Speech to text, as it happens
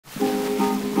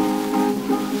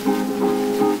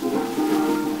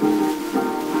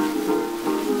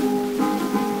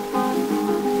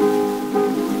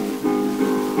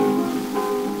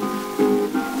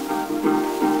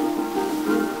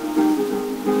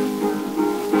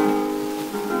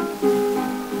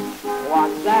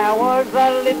There was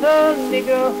a little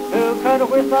nigger who could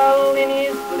whistle in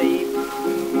his sleep.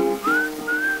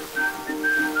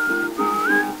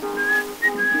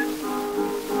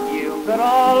 You could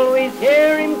always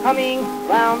hear him coming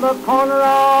round the corner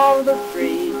of the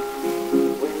street,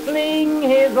 whistling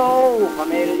his old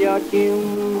familiar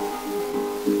tune.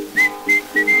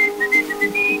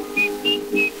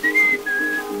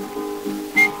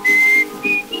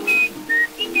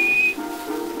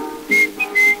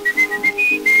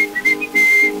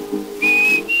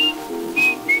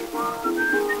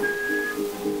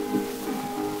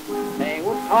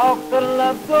 Talk the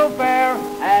love so fair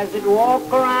as it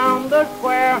walk around the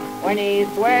square, when he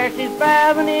swears she's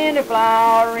basking in a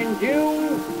flower in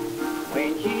June.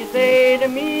 When she say to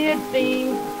me it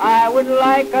seems I would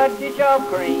like a dish of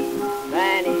cream,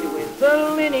 then he'd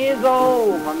whistle in his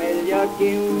old familiar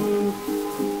tune.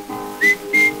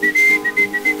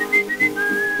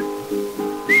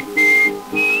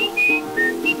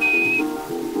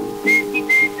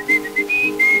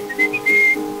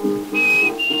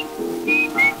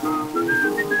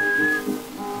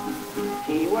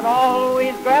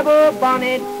 Always grab her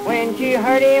bonnet when she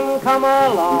heard him come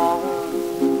along,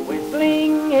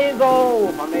 whistling his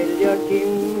old familiar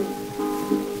tune.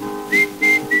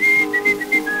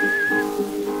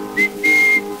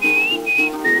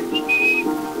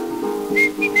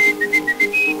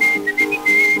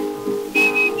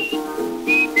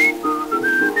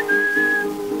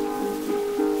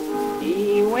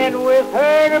 He went with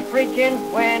her to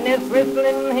preaching when this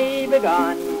whistling he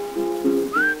begun.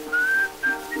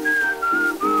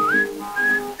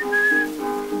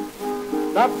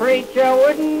 The preacher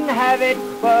wouldn't have it,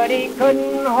 but he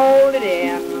couldn't hold it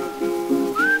in.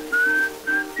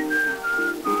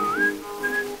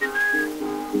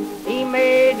 He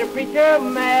made the preacher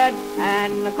mad,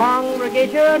 and the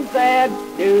congregation sad,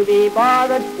 to be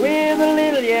bothered with a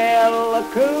little yellow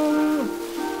coon.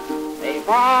 They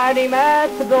fired him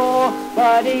at the door,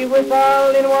 but he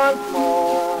whistled in once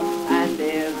more, and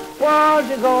this was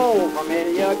his old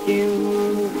familiar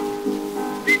tune.